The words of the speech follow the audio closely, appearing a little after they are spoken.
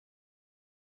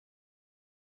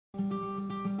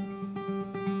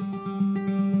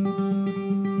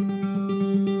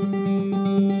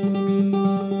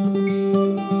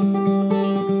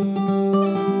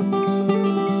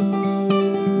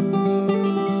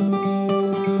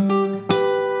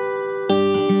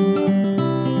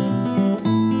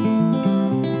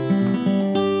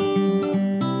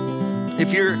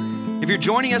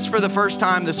joining us for the first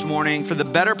time this morning, for the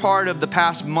better part of the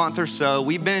past month or so,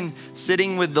 we've been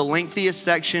sitting with the lengthiest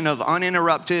section of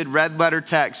uninterrupted red letter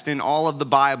text in all of the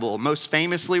Bible, most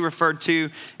famously referred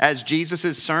to as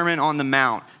Jesus' Sermon on the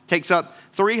Mount. It takes up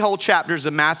 3 whole chapters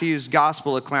of Matthew's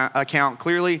gospel account.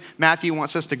 Clearly, Matthew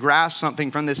wants us to grasp something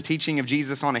from this teaching of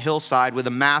Jesus on a hillside with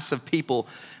a mass of people.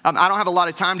 I don't have a lot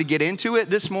of time to get into it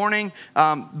this morning,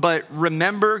 but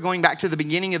remember, going back to the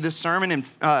beginning of this sermon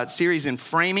and series and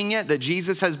framing it, that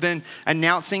Jesus has been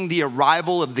announcing the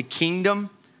arrival of the kingdom,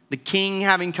 the king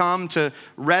having come to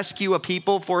rescue a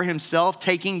people for himself,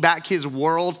 taking back his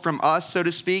world from us, so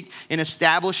to speak, and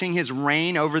establishing his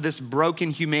reign over this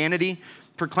broken humanity,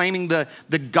 proclaiming the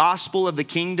gospel of the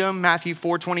kingdom, Matthew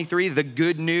 4:23, the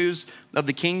good news of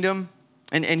the kingdom.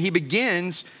 And he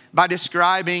begins by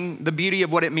describing the beauty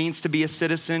of what it means to be a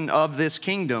citizen of this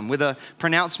kingdom with a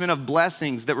pronouncement of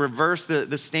blessings that reverse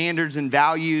the standards and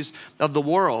values of the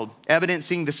world,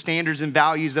 evidencing the standards and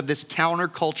values of this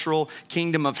countercultural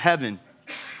kingdom of heaven.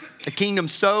 A kingdom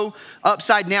so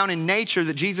upside down in nature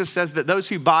that Jesus says that those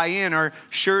who buy in are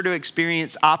sure to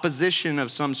experience opposition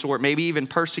of some sort, maybe even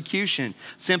persecution,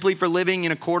 simply for living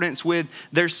in accordance with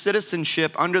their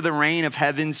citizenship under the reign of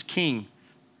heaven's king.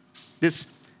 This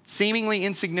seemingly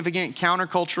insignificant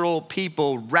countercultural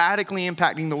people radically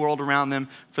impacting the world around them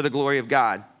for the glory of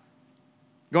God.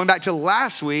 Going back to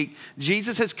last week,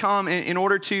 Jesus has come in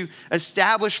order to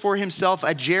establish for himself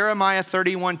a Jeremiah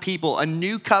 31 people, a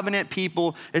new covenant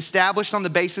people established on the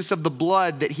basis of the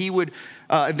blood that he would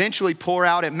eventually pour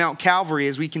out at Mount Calvary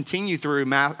as we continue through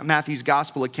Matthew's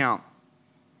gospel account.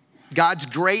 God's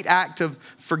great act of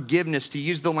forgiveness, to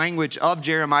use the language of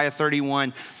Jeremiah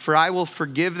 31, for I will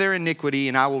forgive their iniquity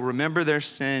and I will remember their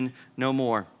sin no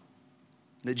more.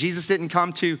 That Jesus didn't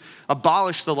come to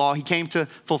abolish the law, he came to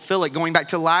fulfill it. Going back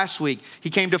to last week, he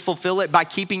came to fulfill it by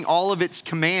keeping all of its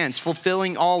commands,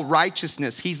 fulfilling all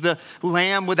righteousness. He's the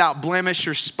lamb without blemish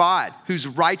or spot, whose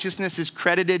righteousness is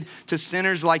credited to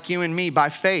sinners like you and me by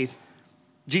faith.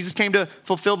 Jesus came to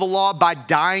fulfill the law by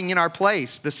dying in our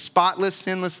place, the spotless,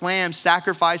 sinless lamb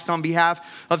sacrificed on behalf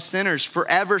of sinners,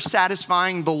 forever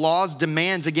satisfying the law's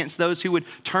demands against those who would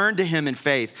turn to him in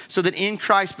faith, so that in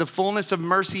Christ the fullness of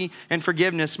mercy and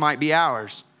forgiveness might be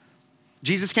ours.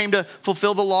 Jesus came to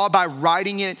fulfill the law by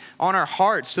writing it on our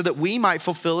hearts so that we might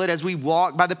fulfill it as we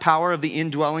walk by the power of the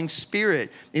indwelling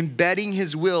Spirit, embedding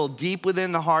his will deep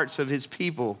within the hearts of his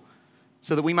people,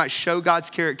 so that we might show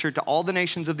God's character to all the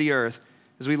nations of the earth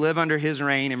as we live under his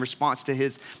reign in response to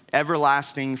his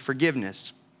everlasting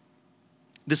forgiveness.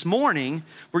 This morning,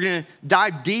 we're going to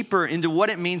dive deeper into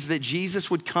what it means that Jesus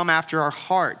would come after our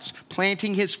hearts,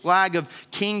 planting his flag of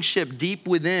kingship deep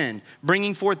within,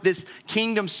 bringing forth this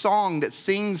kingdom song that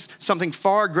sings something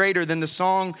far greater than the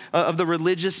song of the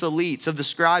religious elites, of the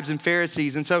scribes and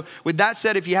Pharisees. And so with that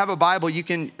said, if you have a Bible, you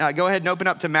can go ahead and open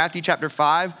up to Matthew chapter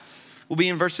 5. We'll be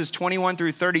in verses 21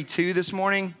 through 32 this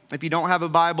morning. If you don't have a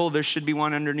Bible, there should be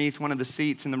one underneath one of the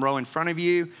seats in the row in front of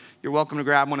you. You're welcome to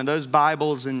grab one of those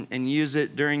Bibles and use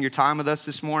it during your time with us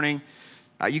this morning.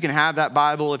 You can have that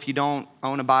Bible if you don't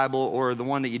own a Bible, or the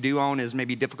one that you do own is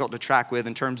maybe difficult to track with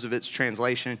in terms of its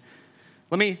translation.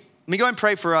 Let me go ahead and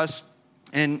pray for us,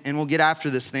 and we'll get after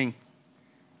this thing.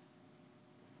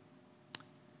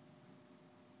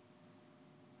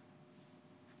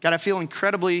 God, I feel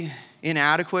incredibly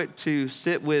inadequate to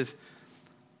sit with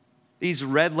these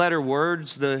red letter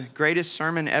words, the greatest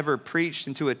sermon ever preached,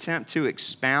 and to attempt to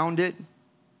expound it.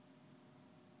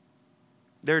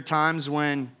 There are times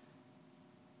when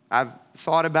I've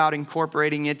thought about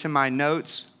incorporating into my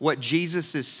notes what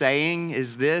Jesus is saying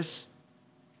is this,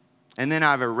 and then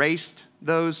I've erased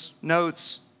those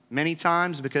notes many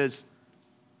times because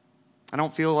I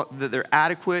don't feel that they're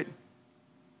adequate,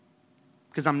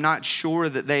 because I'm not sure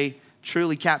that they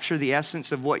truly capture the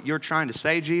essence of what you're trying to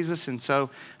say, Jesus. And so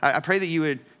I pray that you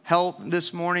would help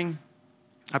this morning.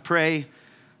 I pray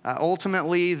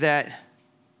ultimately that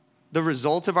the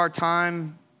result of our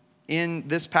time in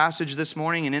this passage this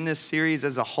morning and in this series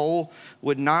as a whole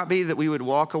would not be that we would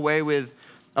walk away with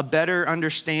a better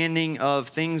understanding of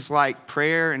things like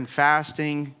prayer and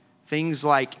fasting, things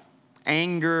like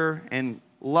anger and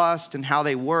lust and how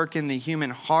they work in the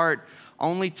human heart,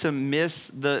 only to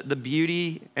miss the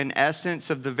beauty and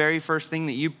essence of the very first thing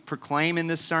that you proclaim in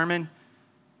this sermon.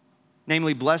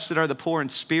 Namely, blessed are the poor in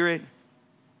spirit.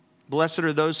 Blessed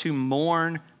are those who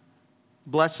mourn.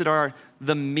 Blessed are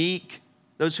the meek,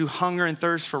 those who hunger and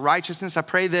thirst for righteousness. I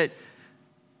pray that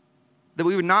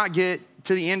we would not get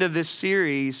to the end of this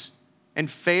series and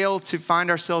fail to find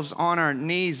ourselves on our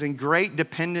knees in great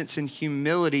dependence and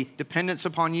humility, dependence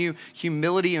upon you,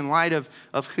 humility in light of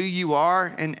who you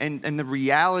are and the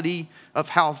reality of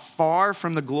how far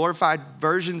from the glorified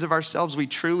versions of ourselves we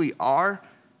truly are,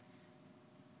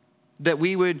 that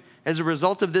we would, as a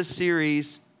result of this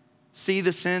series, see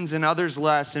the sins in others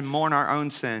less and mourn our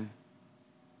own sin.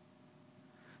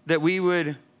 That we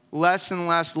would less and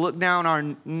less look down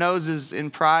our noses in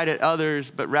pride at others,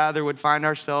 but rather would find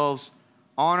ourselves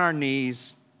on our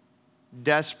knees,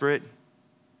 desperate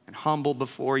and humble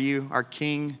before you, our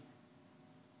King.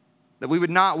 That we would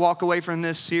not walk away from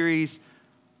this series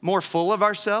more full of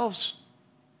ourselves,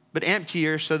 but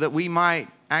emptier, so that we might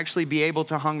actually be able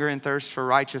to hunger and thirst for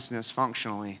righteousness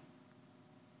functionally.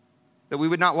 That we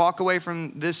would not walk away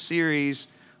from this series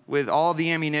with all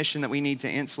the ammunition that we need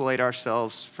to insulate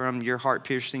ourselves from your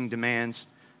heart-piercing demands,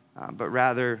 but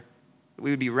rather we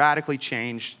would be radically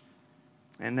changed,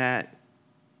 and that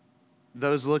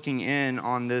those looking in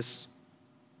on this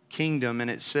kingdom and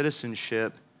its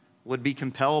citizenship would be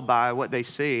compelled by what they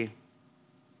see,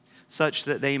 such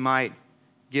that they might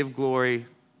give glory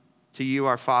to you,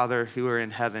 our Father, who are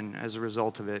in heaven, as a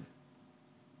result of it.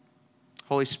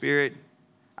 Holy Spirit,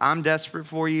 I'm desperate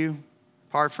for you.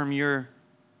 Apart from your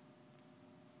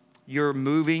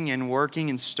moving and working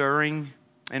and stirring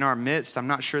in our midst, I'm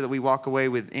not sure that we walk away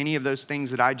with any of those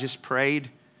things that I just prayed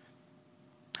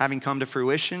having come to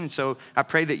fruition. And so I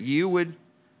pray that you would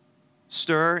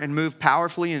stir and move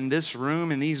powerfully in this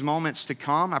room in these moments to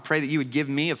come. I pray that you would give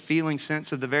me a feeling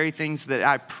sense of the very things that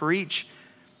I preach.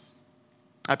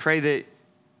 I pray that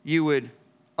you would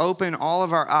open all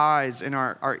of our eyes and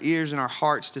our ears and our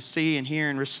hearts to see and hear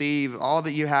and receive all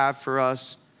that you have for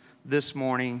us this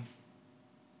morning.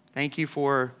 Thank you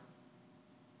for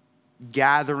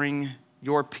gathering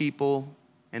your people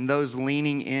and those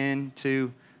leaning in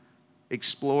to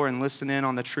explore and listen in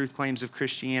on the truth claims of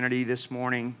Christianity this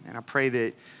morning. And I pray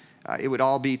that it would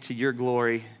all be to your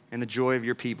glory and the joy of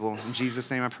your people. In Jesus'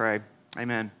 name I pray.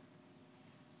 Amen.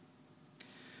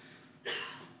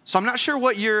 So I'm not sure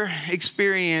what your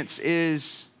experience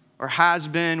is or has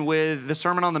been with the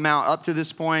Sermon on the Mount up to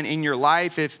this point in your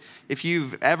life. If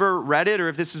you've ever read it, or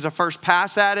if this is a first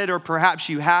pass at it, or perhaps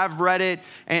you have read it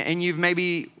and you've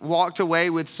maybe walked away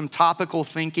with some topical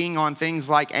thinking on things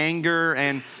like anger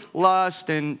and lust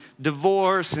and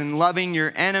divorce and loving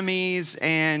your enemies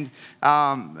and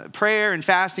prayer and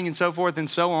fasting and so forth and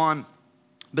so on.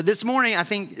 But this morning, I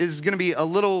think, is going to be a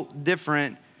little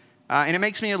different. And it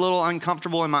makes me a little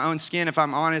uncomfortable in my own skin, if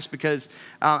I'm honest, because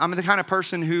I'm the kind of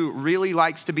person who really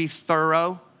likes to be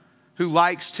thorough, who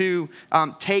likes to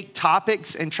take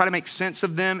topics and try to make sense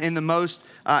of them in the most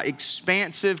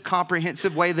expansive,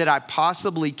 comprehensive way that I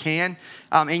possibly can.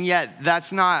 And yet,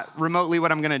 that's not remotely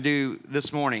what I'm going to do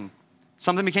this morning.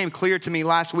 Something became clear to me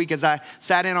last week as I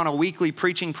sat in on a weekly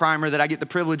preaching primer that I get the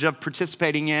privilege of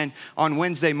participating in on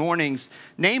Wednesday mornings,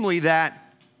 namely that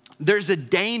there's a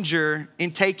danger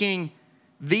in taking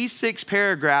these 6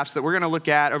 paragraphs that we're going to look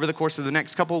at over the course of the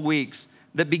next couple of weeks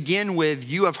that begin with,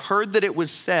 "You have heard that it was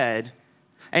said,"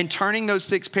 and turning those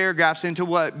 6 paragraphs into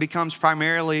what becomes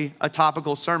primarily a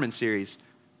topical sermon series.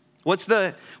 What's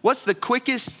the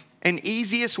quickest and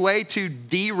easiest way to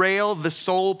derail the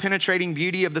soul-penetrating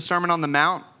beauty of the Sermon on the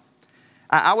Mount?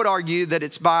 I would argue that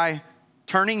it's by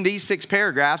turning these 6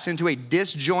 paragraphs into a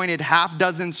disjointed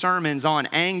half-dozen sermons on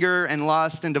anger and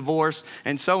lust and divorce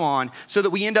and so on, so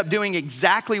that we end up doing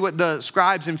exactly what the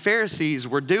scribes and Pharisees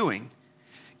were doing.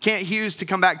 Kent Hughes, to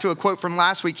come back to a quote from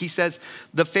last week, he says,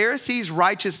 "The Pharisees'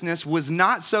 righteousness was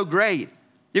not so great.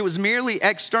 It was merely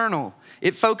external.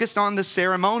 It focused on the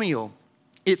ceremonial.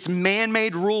 Its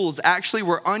man-made rules actually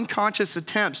were unconscious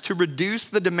attempts to reduce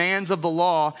the demands of the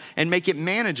law and make it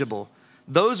manageable.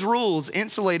 Those rules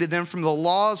insulated them from the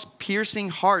law's piercing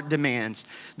heart demands.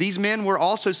 These men were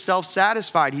also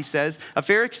self-satisfied," he says. "A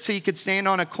Pharisee could stand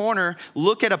on a corner,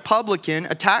 look at a publican,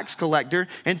 a tax collector,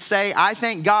 and say, 'I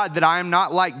thank God that I am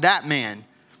not like that man.'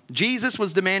 Jesus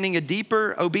was demanding a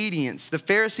deeper obedience. The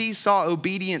Pharisees saw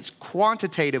obedience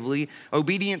quantitatively,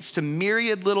 obedience to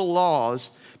myriad little laws,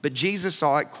 but Jesus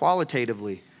saw it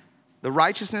qualitatively. The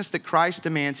righteousness that Christ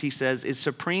demands," he says, "is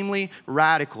supremely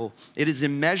radical. It is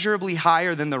immeasurably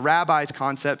higher than the rabbi's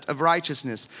concept of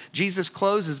righteousness." Jesus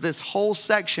closes this whole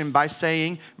section by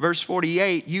saying, verse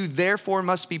 48, "You therefore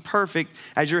must be perfect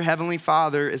as your heavenly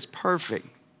Father is perfect."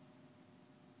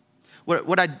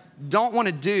 What I don't want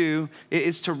to do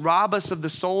is to rob us of the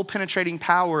soul-penetrating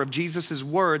power of Jesus'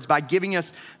 words by giving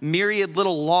us myriad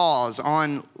little laws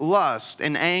on lust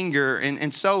and anger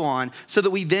and so on, so that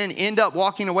we then end up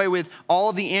walking away with all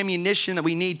of the ammunition that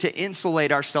we need to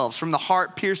insulate ourselves from the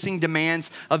heart-piercing demands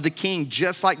of the king,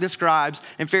 just like the scribes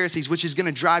and Pharisees, which is going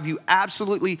to drive you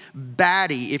absolutely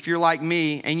batty if you're like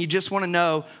me and you just want to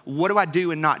know, what do I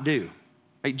do and not do?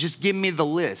 Like, just give me the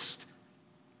list.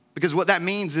 Because what that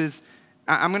means is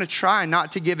I'm going to try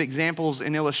not to give examples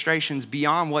and illustrations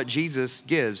beyond what Jesus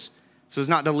gives, so as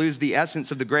not to lose the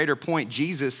essence of the greater point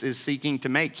Jesus is seeking to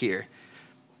make here.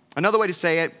 Another way to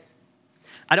say it,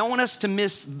 I don't want us to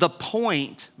miss the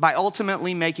point by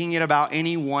ultimately making it about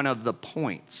any one of the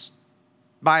points.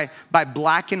 By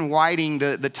black and whiting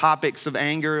the topics of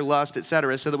anger, lust,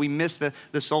 etc., so that we miss the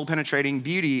soul-penetrating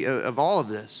beauty of all of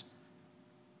this.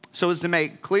 So as to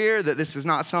make clear that this is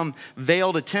not some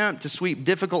veiled attempt to sweep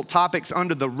difficult topics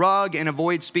under the rug and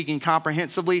avoid speaking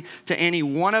comprehensively to any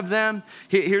one of them.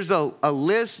 Here's a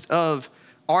list of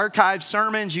archived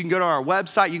sermons. You can go to our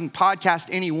website. You can podcast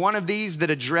any one of these that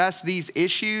address these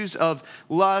issues of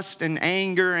lust and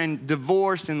anger and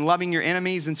divorce and loving your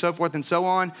enemies and so forth and so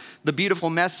on. The Beautiful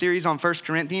Mess series on 1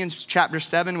 Corinthians chapter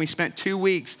 7, we spent 2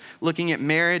 weeks looking at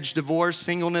marriage, divorce,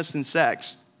 singleness, and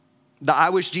sex. The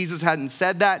I Wish Jesus Hadn't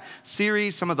Said That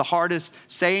series, some of the hardest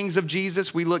sayings of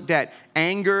Jesus. We looked at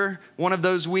anger one of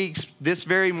those weeks, this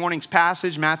very morning's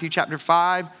passage, Matthew chapter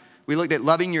 5. We looked at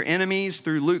loving your enemies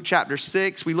through Luke chapter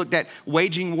 6. We looked at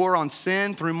waging war on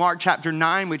sin through Mark chapter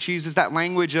 9, which uses that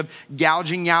language of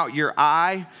gouging out your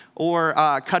eye or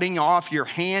cutting off your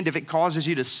hand if it causes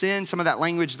you to sin. Some of that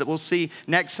language that we'll see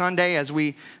next Sunday as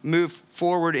we move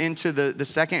forward into the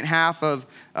second half of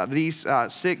these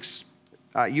 6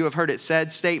 you have heard it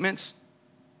said statements.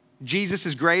 Jesus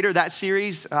is greater, that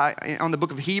series on the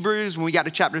book of Hebrews. When we got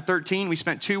to chapter 13, we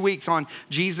spent 2 weeks on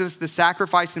Jesus, the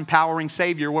sacrifice empowering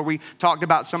Savior, where we talked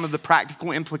about some of the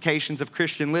practical implications of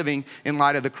Christian living in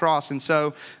light of the cross. And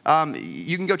so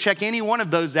you can go check any one of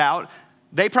those out.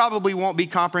 They probably won't be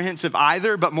comprehensive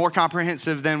either, but more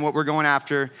comprehensive than what we're going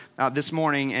after this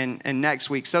morning and next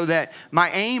week. So that my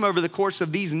aim over the course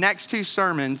of these next 2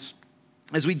 sermons,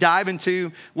 as we dive into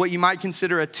what you might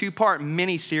consider a 2-part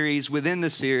mini-series within the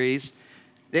series,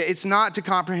 it's not to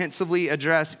comprehensively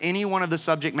address any one of the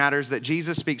subject matters that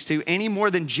Jesus speaks to, any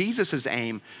more than Jesus'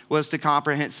 aim was to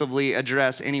comprehensively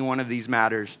address any one of these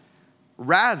matters.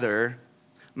 Rather,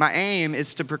 my aim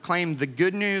is to proclaim the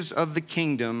good news of the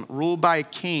kingdom ruled by a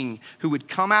king who would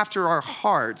come after our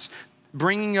hearts,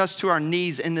 bringing us to our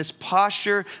knees in this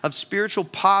posture of spiritual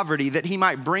poverty, that he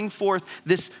might bring forth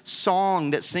this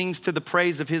song that sings to the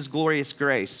praise of his glorious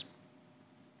grace.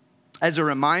 As a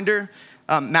reminder,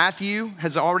 Matthew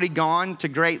has already gone to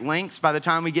great lengths by the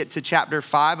time we get to chapter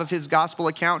 5 of his gospel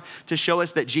account to show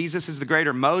us that Jesus is the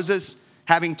greater Moses,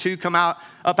 having to come up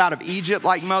out of Egypt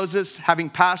like Moses, having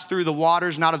passed through the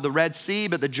waters not of the Red Sea,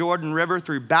 but the Jordan River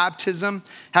through baptism,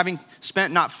 having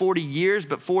spent not 40 years,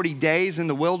 but 40 days in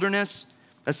the wilderness,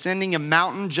 ascending a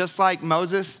mountain just like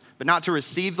Moses, but not to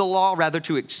receive the law, rather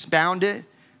to expound it.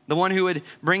 The one who would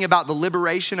bring about the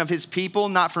liberation of his people,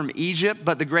 not from Egypt,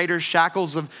 but the greater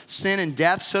shackles of sin and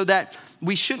death, so that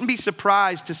we shouldn't be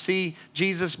surprised to see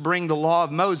Jesus bring the law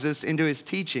of Moses into his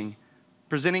teaching,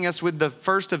 presenting us with the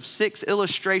first of 6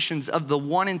 illustrations of the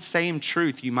one and same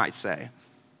truth, you might say.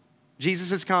 Jesus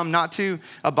has come not to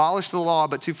abolish the law,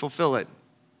 but to fulfill it.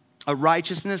 A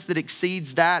righteousness that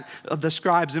exceeds that of the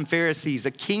scribes and Pharisees.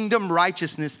 A kingdom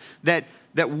righteousness that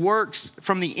works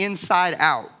from the inside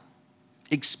out,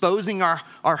 exposing our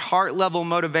heart level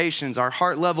motivations, our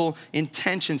heart level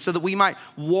intentions, so that we might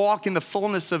walk in the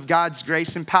fullness of God's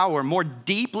grace and power, more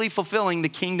deeply fulfilling the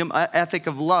kingdom ethic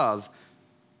of love.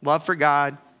 Love for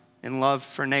God and love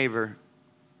for neighbor,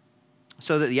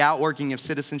 so that the outworking of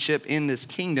citizenship in this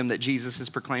kingdom that Jesus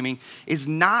is proclaiming is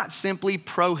not simply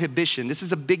prohibition. This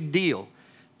is a big deal.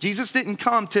 Jesus didn't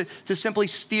come to simply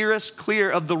steer us clear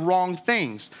of the wrong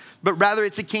things, but rather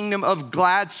it's a kingdom of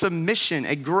glad submission,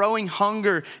 a growing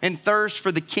hunger and thirst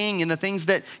for the king and the things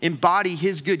that embody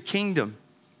his good kingdom.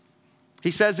 He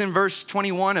says in verse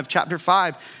 21 of chapter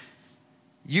 5,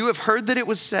 "You have heard that it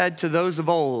was said to those of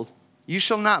old, 'You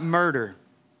shall not murder,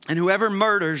 and whoever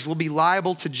murders will be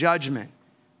liable to judgment.'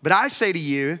 But I say to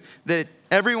you that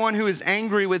everyone who is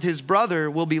angry with his brother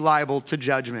will be liable to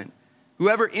judgment.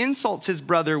 Whoever insults his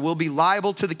brother will be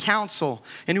liable to the council,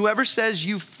 and whoever says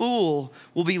 'you fool'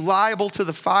 will be liable to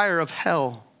the fire of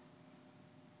hell.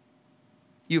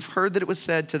 You've heard that it was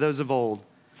said to those of old,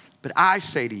 but I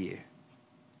say to you."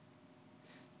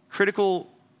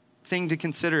 Critical thing to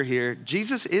consider here.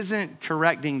 Jesus isn't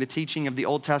correcting the teaching of the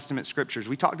Old Testament scriptures.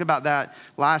 We talked about that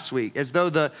last week, as though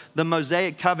the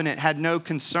Mosaic covenant had no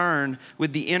concern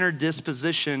with the inner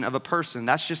disposition of a person.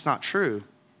 That's just not true.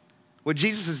 What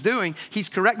Jesus is doing, he's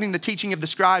correcting the teaching of the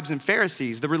scribes and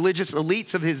Pharisees, the religious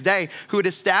elites of his day, who had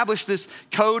established this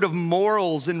code of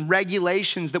morals and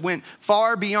regulations that went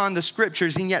far beyond the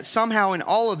scriptures, and yet somehow in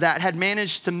all of that had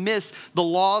managed to miss the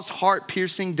law's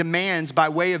heart-piercing demands by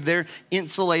way of their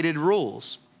insulated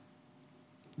rules.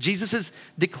 Jesus is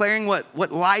declaring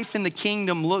what life in the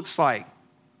kingdom looks like,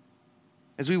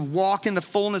 as we walk in the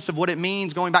fullness of what it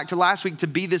means, going back to last week, to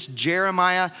be this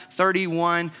Jeremiah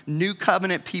 31 new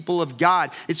covenant people of God.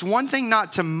 It's one thing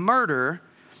not to murder.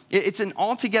 It's an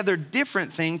altogether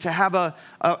different thing to have a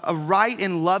right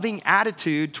and loving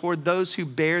attitude toward those who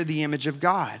bear the image of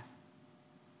God.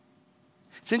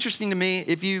 It's interesting to me,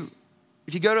 if you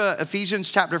go to Ephesians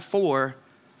chapter 4,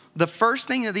 the first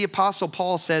thing that the Apostle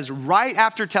Paul says right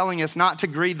after telling us not to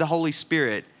grieve the Holy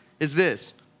Spirit is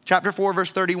this. Chapter 4,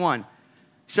 verse 31.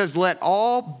 He says, let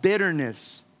all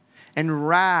bitterness and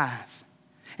wrath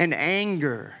and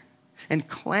anger and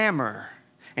clamor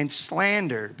and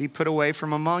slander be put away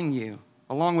from among you,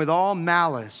 along with all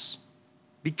malice.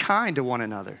 Be kind to one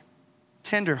another,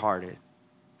 tenderhearted,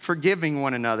 forgiving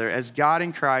one another as God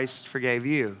in Christ forgave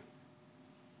you.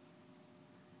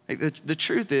 The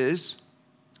truth is,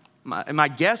 my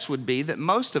guess would be that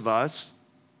most of us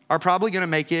are probably going to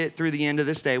make it through the end of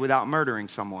this day without murdering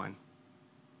someone.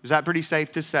 Is that pretty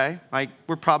safe to say? Like,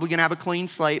 we're probably going to have a clean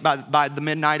slate by the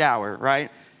midnight hour,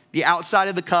 right? The outside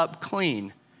of the cup,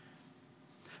 clean.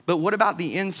 But what about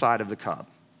the inside of the cup?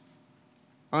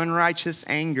 Unrighteous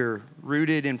anger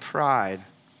rooted in pride.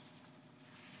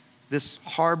 This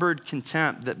harbored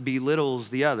contempt that belittles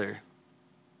the other.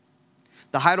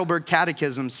 The Heidelberg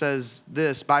Catechism says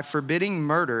this: by forbidding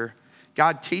murder,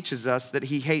 God teaches us that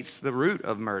he hates the root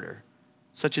of murder,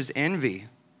 such as envy,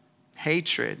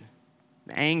 hatred,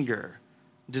 anger,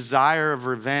 desire of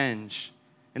revenge,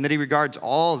 and that he regards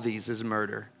all of these as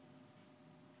murder.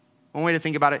 One way to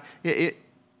think about it,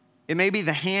 it may be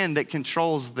the hand that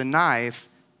controls the knife,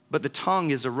 but the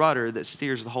tongue is a rudder that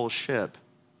steers the whole ship.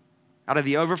 Out of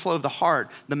the overflow of the heart,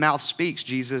 the mouth speaks,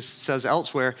 Jesus says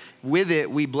elsewhere. With it,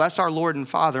 we bless our Lord and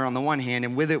Father on the one hand,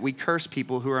 and with it, we curse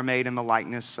people who are made in the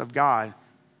likeness of God.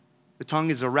 The tongue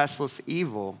is a restless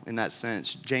evil in that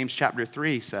sense. James chapter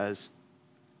 3 says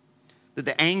that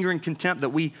the anger and contempt that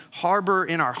we harbor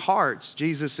in our hearts,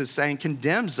 Jesus is saying,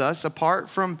 condemns us apart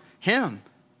from him.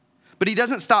 But he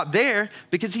doesn't stop there,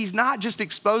 because he's not just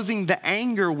exposing the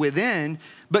anger within,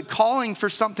 but calling for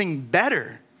something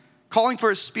better, calling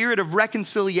for a spirit of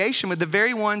reconciliation with the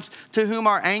very ones to whom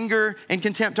our anger and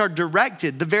contempt are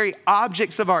directed, the very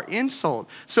objects of our insult,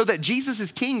 so that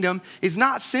Jesus' kingdom is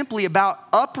not simply about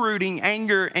uprooting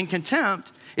anger and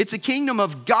contempt. It's a kingdom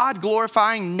of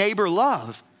God-glorifying neighbor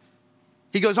love.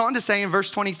 He goes on to say in verse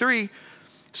 23,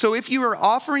 so if you are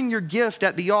offering your gift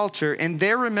at the altar and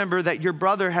there remember that your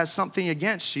brother has something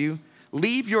against you,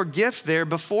 leave your gift there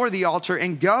before the altar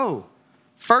and go.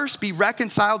 First be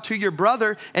reconciled to your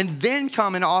brother and then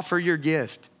come and offer your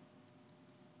gift.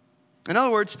 In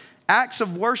other words, acts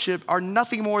of worship are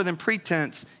nothing more than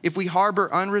pretense if we harbor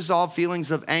unresolved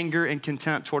feelings of anger and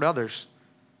contempt toward others.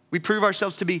 We prove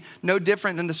ourselves to be no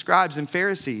different than the scribes and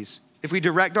Pharisees if we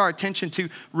direct our attention to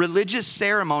religious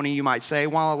ceremony, you might say,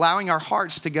 while allowing our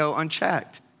hearts to go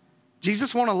unchecked.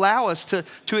 Jesus won't allow us to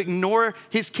ignore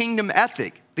his kingdom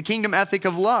ethic, the kingdom ethic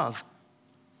of love.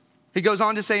 He goes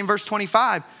on to say in verse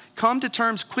 25, come to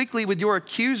terms quickly with your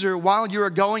accuser while you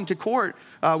are going to court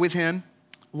with him,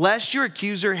 lest your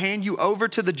accuser hand you over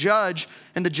to the judge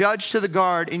and the judge to the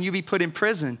guard and you be put in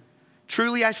prison.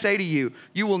 Truly I say to you,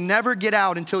 you will never get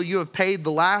out until you have paid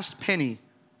the last penny.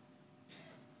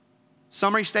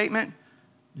 Summary statement,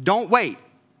 don't wait.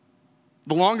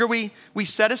 The longer we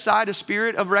set aside a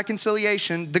spirit of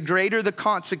reconciliation, the greater the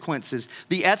consequences.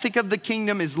 The ethic of the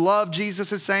kingdom is love,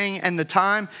 Jesus is saying, and the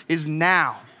time is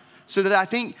now. So that I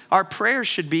think our prayer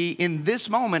should be in this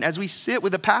moment as we sit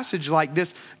with a passage like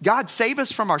this, God, save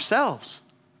us from ourselves.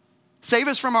 Save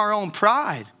us from our own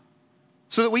pride,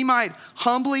 so that we might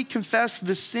humbly confess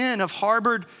the sin of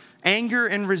harbored anger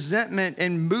and resentment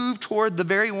and move toward the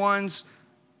very ones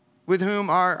with whom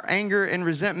our anger and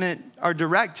resentment are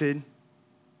directed,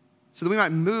 so that we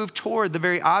might move toward the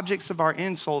very objects of our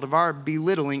insult, of our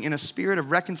belittling, in a spirit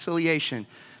of reconciliation.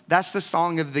 That's the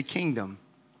song of the kingdom.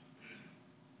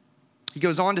 He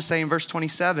goes on to say in verse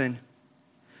 27,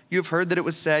 you have heard that it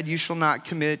was said, you shall not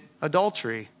commit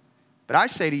adultery. But I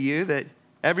say to you that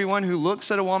everyone who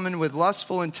looks at a woman with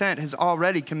lustful intent has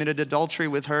already committed adultery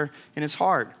with her in his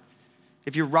heart.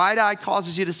 If your right eye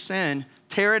causes you to sin,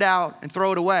 tear it out and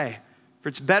throw it away. For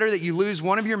it's better that you lose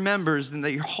one of your members than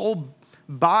that your whole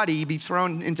body be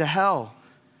thrown into hell.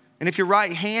 And if your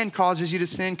right hand causes you to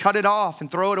sin, cut it off and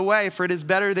throw it away. For it is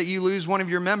better that you lose one of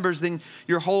your members than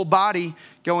your whole body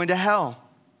go into hell.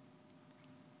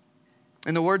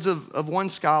 In the words of one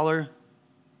scholar,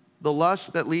 the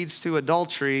lust that leads to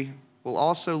adultery will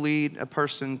also lead a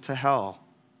person to hell.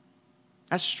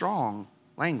 That's strong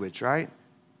language, right?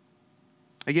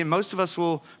 Again, most of us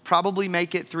will probably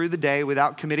make it through the day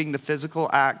without committing the physical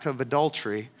act of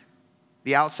adultery,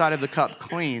 the outside of the cup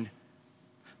clean.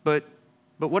 But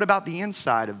what about the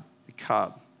inside of the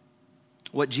cup?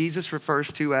 What Jesus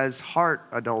refers to as heart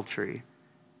adultery.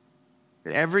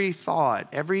 Every thought,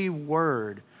 every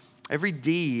word, every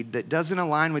deed that doesn't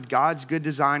align with God's good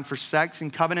design for sex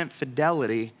and covenant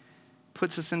fidelity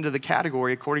puts us into the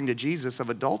category, according to Jesus, of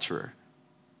adulterer.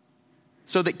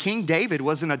 So that King David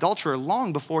was an adulterer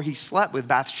long before he slept with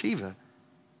Bathsheba.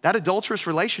 That adulterous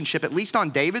relationship, at least on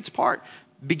David's part,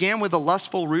 began with a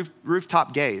lustful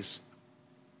rooftop gaze.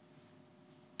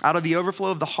 Out of the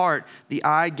overflow of the heart, the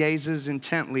eye gazes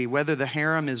intently, whether the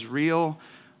harem is real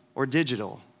or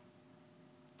digital.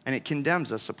 And it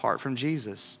condemns us apart from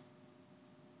Jesus.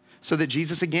 So that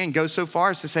Jesus, again, goes so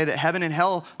far as to say that heaven and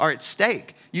hell are at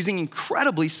stake, using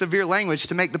incredibly severe language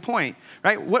to make the point,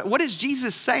 right? What is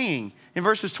Jesus saying in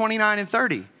verses 29 and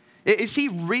 30? Is he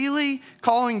really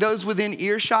calling those within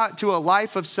earshot to a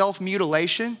life of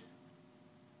self-mutilation?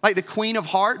 Like the Queen of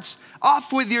Hearts?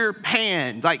 Off with your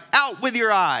hand, like out with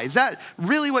your eye. Is that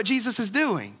really what Jesus is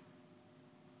doing?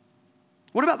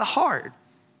 What about the heart?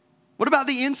 What about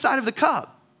the inside of the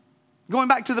cup? Going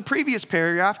back to the previous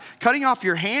paragraph, cutting off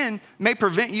your hand may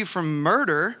prevent you from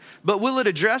murder, but will it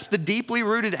address the deeply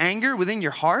rooted anger within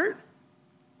your heart?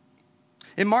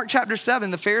 In Mark chapter 7,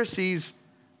 the Pharisees,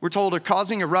 we're told, are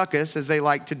causing a ruckus, as they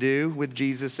like to do with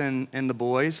Jesus and the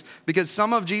boys, because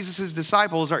some of Jesus'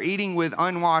 disciples are eating with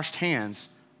unwashed hands.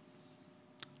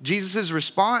 Jesus'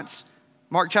 response,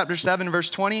 Mark chapter 7, verse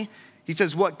 20, he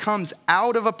says, what comes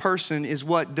out of a person is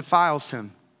what defiles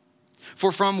him.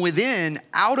 For from within,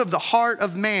 out of the heart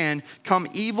of man, come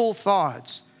evil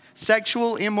thoughts,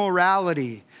 sexual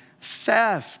immorality,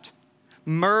 theft,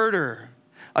 murder,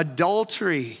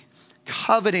 adultery,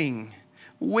 coveting,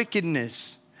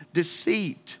 wickedness,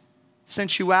 deceit,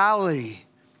 sensuality,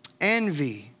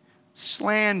 envy,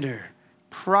 slander,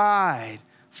 pride,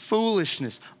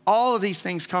 foolishness. All of these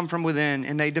things come from within,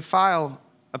 and they defile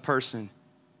a person.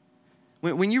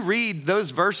 When you read those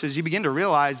verses, you begin to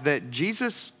realize that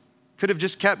Jesus could have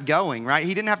just kept going, right?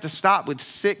 He didn't have to stop with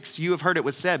 6, you have heard it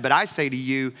was said, but I say to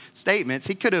you statements.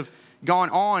 He could have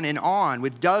gone on and on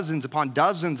with dozens upon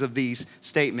dozens of these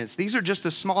statements. These are just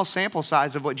a small sample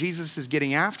size of what Jesus is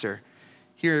getting after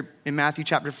here in Matthew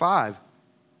chapter 5.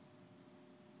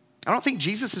 I don't think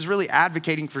Jesus is really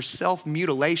advocating for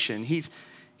self-mutilation. He's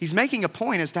making a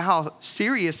point as to how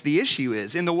serious the issue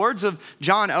is. In the words of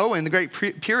John Owen, the great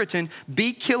Puritan,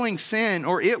 be killing sin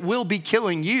or it will be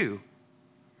killing you.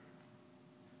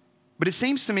 But it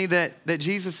seems to me that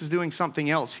Jesus is doing something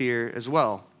else here as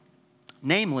well.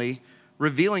 Namely,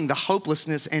 revealing the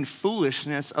hopelessness and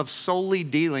foolishness of solely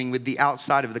dealing with the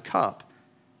outside of the cup.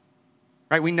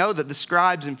 Right? We know that the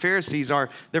scribes and Pharisees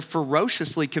they're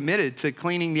ferociously committed to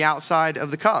cleaning the outside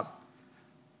of the cup.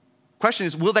 Question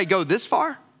is, will they go this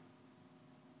far?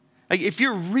 Like, if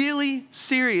you're really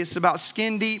serious about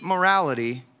skin deep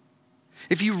morality,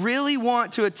 if you really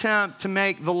want to attempt to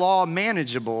make the law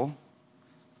manageable,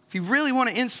 if you really want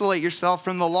to insulate yourself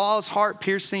from the law's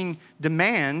heart-piercing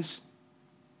demands,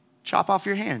 chop off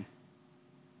your hand,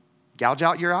 gouge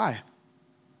out your eye,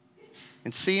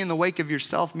 and see in the wake of your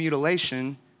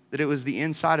self-mutilation that it was the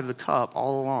inside of the cup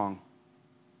all along.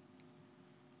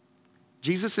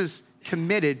 Jesus is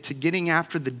committed to getting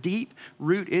after the deep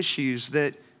root issues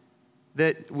that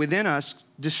within us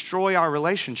destroy our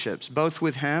relationships, both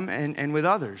with him and with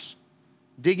others.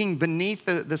 Digging beneath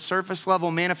the surface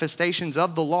level manifestations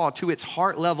of the law to its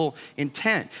heart level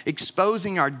intent,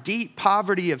 exposing our deep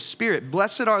poverty of spirit.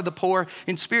 Blessed are the poor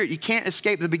in spirit. You can't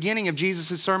escape the beginning of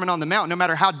Jesus' Sermon on the Mount, no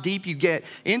matter how deep you get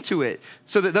into it.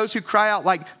 So that those who cry out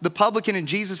like the publican in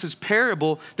Jesus'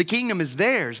 parable, the kingdom is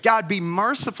theirs. God, be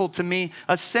merciful to me,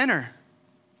 a sinner.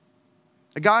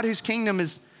 A God whose kingdom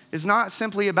is not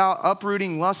simply about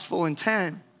uprooting lustful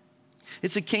intent.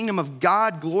 It's a kingdom of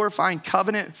God glorifying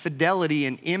covenant fidelity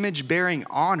and image-bearing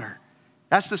honor.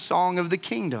 That's the song of the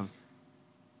kingdom.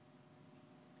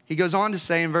 He goes on to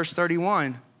say in verse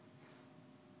 31,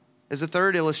 as a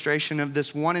third illustration of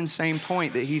this one and same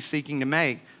point that he's seeking to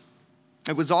make,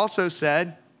 it was also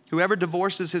said, whoever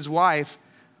divorces his wife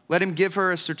let him give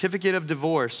her a certificate of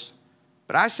divorce.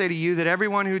 But I say to you that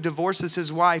everyone who divorces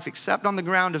his wife, except on the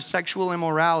ground of sexual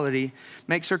immorality,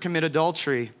 makes her commit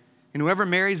adultery. And whoever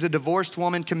marries a divorced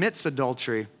woman commits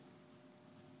adultery.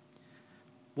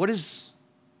 What is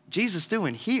Jesus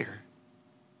doing here?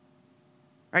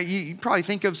 Right, you probably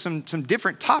think of some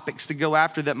different topics to go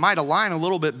after that might align a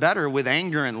little bit better with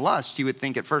anger and lust, you would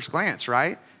think at first glance,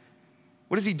 right?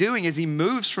 What is he doing as he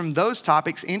moves from those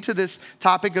topics into this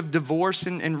topic of divorce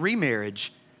and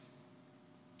remarriage?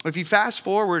 If you fast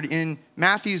forward in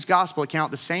Matthew's gospel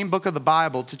account, the same book of the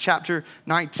Bible, to chapter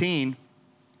 19,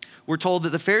 we're told that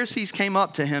the Pharisees came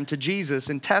up to him, to Jesus,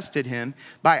 and tested him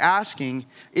by asking,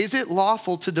 "Is it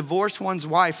lawful to divorce one's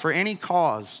wife for any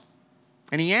cause?"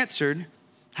 And he answered,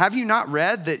 "Have you not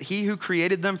read that he who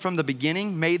created them from the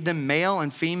beginning made them male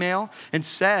and female, and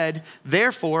said,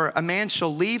 'Therefore a man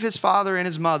shall leave his father and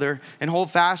his mother and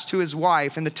hold fast to his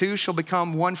wife, and the two shall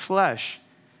become one flesh.'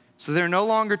 So they're no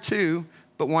longer two,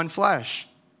 but one flesh.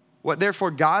 What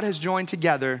therefore God has joined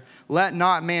together, let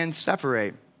not man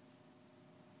separate."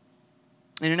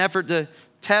 In an effort to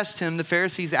test him, the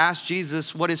Pharisees asked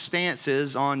Jesus what his stance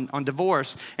is on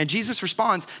divorce. And Jesus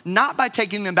responds, not by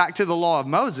taking them back to the law of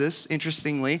Moses,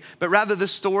 interestingly, but rather the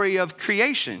story of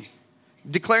creation,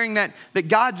 declaring that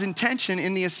God's intention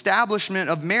in the establishment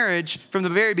of marriage from the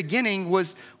very beginning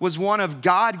was one of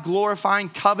God-glorifying,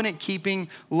 covenant-keeping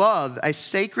love, a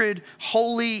sacred,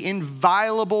 holy,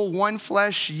 inviolable,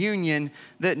 one-flesh union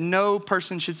that no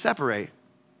person should separate.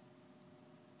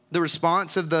 The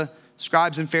response of the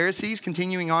scribes and Pharisees,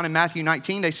 continuing on in Matthew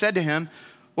 19, they said to him,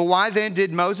 "Well, why then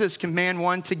did Moses command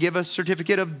one to give a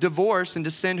certificate of divorce and to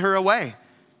send her away?"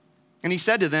 And he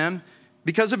said to them,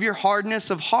 "Because of your hardness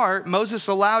of heart, Moses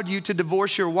allowed you to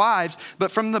divorce your wives,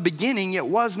 but from the beginning it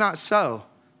was not so."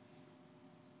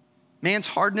 Man's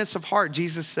hardness of heart,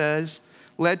 Jesus says,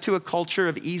 led to a culture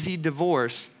of easy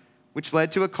divorce, which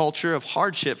led to a culture of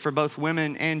hardship for both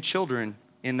women and children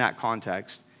in that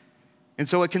context. And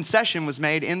so a concession was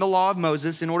made in the law of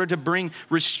Moses in order to bring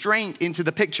restraint into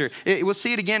the picture. We'll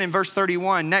see it again in verse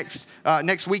 31 next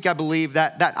week, I believe,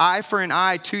 that eye for an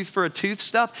eye, tooth for a tooth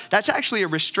stuff, that's actually a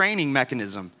restraining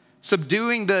mechanism,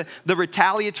 subduing the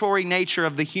retaliatory nature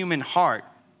of the human heart.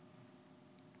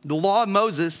 The law of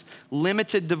Moses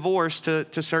limited divorce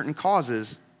to certain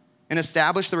causes and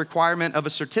established the requirement of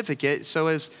a certificate so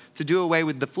as to do away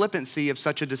with the flippancy of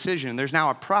such a decision. There's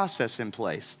now a process in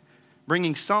place,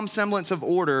 bringing some semblance of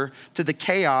order to the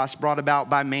chaos brought about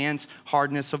by man's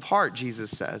hardness of heart,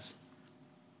 Jesus says.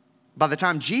 By the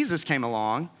time Jesus came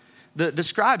along, the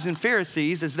scribes and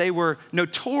Pharisees, as they were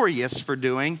notorious for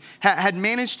doing, had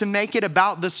managed to make it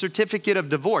about the certificate of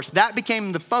divorce. That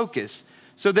became the focus,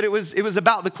 so that it was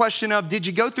about the question of, did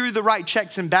you go through the right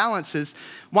checks and balances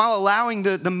while allowing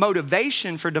the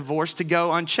motivation for divorce to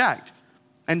go unchecked,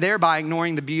 and thereby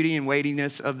ignoring the beauty and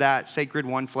weightiness of that sacred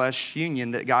one-flesh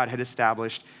union that God had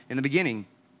established in the beginning.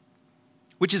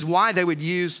 Which is why they would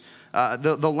use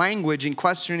the language in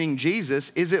questioning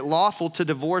Jesus, is it lawful to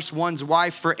divorce one's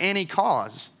wife for any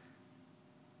cause?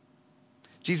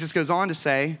 Jesus goes on to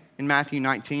say in Matthew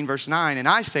 19, verse 9, "And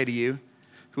I say to you,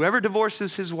 whoever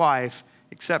divorces his wife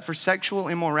except for sexual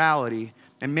immorality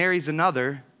and marries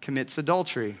another commits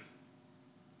adultery."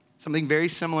 Something very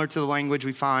similar to the language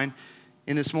we find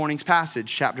in this morning's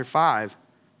passage, chapter 5.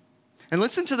 And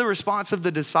listen to the response of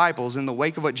the disciples in the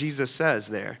wake of what Jesus says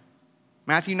there.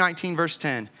 Matthew 19, verse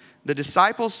 10. "The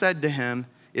disciples said to him,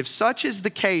 'If such is the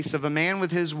case of a man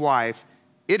with his wife,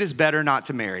 it is better not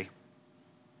to marry.'"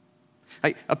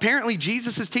 Apparently,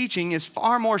 Jesus' teaching is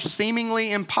far more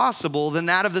seemingly impossible than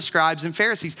that of the scribes and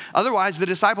Pharisees. Otherwise, the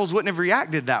disciples wouldn't have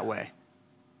reacted that way.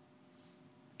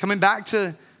 Coming back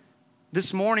to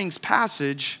this morning's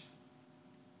passage,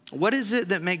 what is it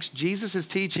that makes Jesus'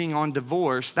 teaching on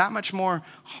divorce that much more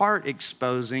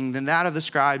heart-exposing than that of the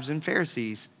scribes and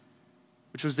Pharisees,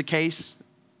 which was the case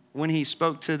when he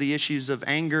spoke to the issues of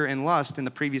anger and lust in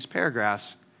the previous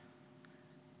paragraphs?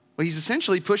 Well, he's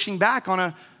essentially pushing back on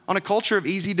a culture of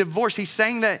easy divorce. He's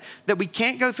saying that we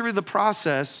can't go through the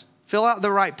process, fill out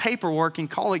the right paperwork, and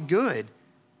call it good.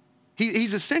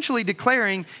 He's essentially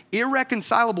declaring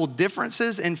irreconcilable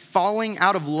differences and falling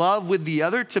out of love with the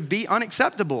other to be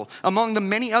unacceptable, among the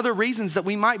many other reasons that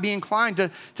we might be inclined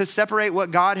to separate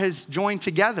what God has joined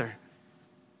together.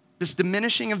 This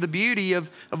diminishing of the beauty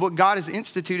of what God has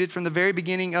instituted from the very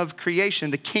beginning of creation,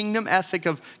 the kingdom ethic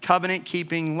of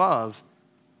covenant-keeping love.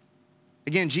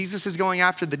 Again, Jesus is going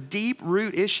after the deep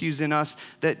root issues in us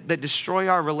that destroy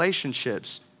our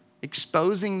relationships,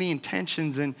 exposing the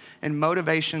intentions and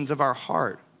motivations of our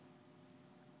heart.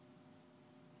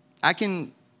 I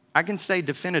can say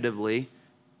definitively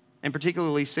and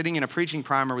particularly sitting in a preaching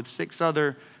primer with 6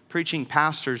 other preaching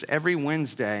pastors every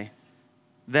Wednesday,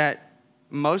 that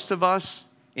most of us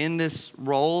in this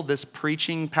role, this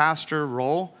preaching pastor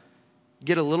role,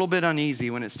 get a little bit uneasy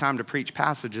when it's time to preach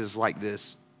passages like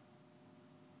this.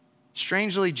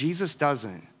 Strangely, Jesus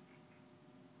doesn't.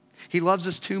 He loves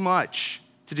us too much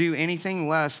to do anything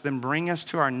less than bring us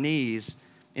to our knees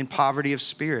in poverty of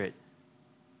spirit,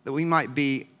 that we might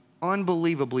be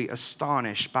unbelievably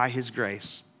astonished by his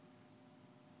grace.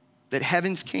 That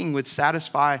heaven's King would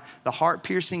satisfy the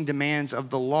heart-piercing demands of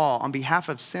the law on behalf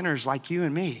of sinners like you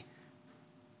and me,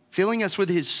 filling us with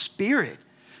his Spirit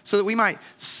so that we might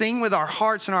sing with our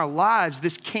hearts and our lives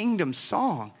this kingdom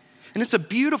song. And it's a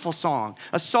beautiful song,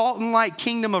 a salt and light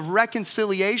kingdom of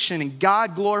reconciliation and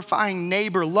God-glorifying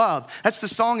neighbor love. That's the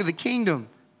song of the kingdom.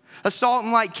 A salt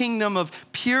and light kingdom of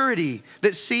purity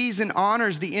that sees and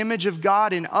honors the image of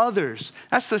God in others.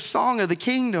 That's the song of the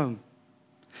kingdom.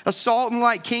 A salt and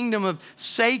light kingdom of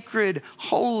sacred,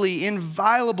 holy,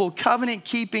 inviolable,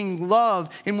 covenant-keeping love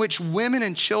in which women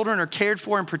and children are cared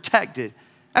for and protected.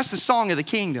 That's the song of the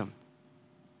kingdom.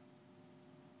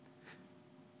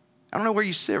 I don't know where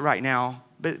you sit right now,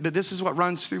 but this is what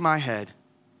runs through my head.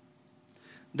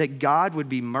 That God would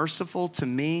be merciful to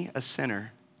me, a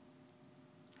sinner.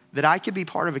 That I could be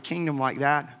part of a kingdom like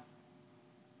that.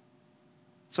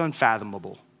 It's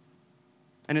unfathomable.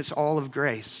 And it's all of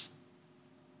grace.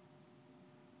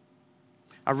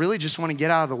 I really just want to get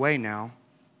out of the way now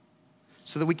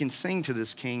so that we can sing to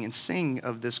this King and sing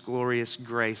of this glorious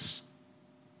grace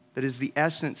that is the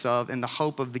essence of and the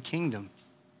hope of the kingdom.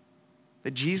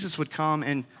 That Jesus would come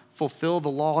and fulfill the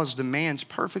law's demands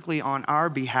perfectly on our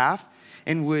behalf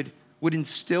and would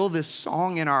instill this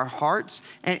song in our hearts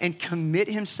and commit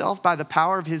himself by the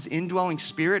power of his indwelling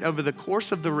Spirit over the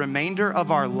course of the remainder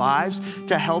of our lives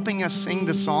to helping us sing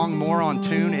the song more on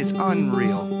tune is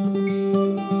unreal.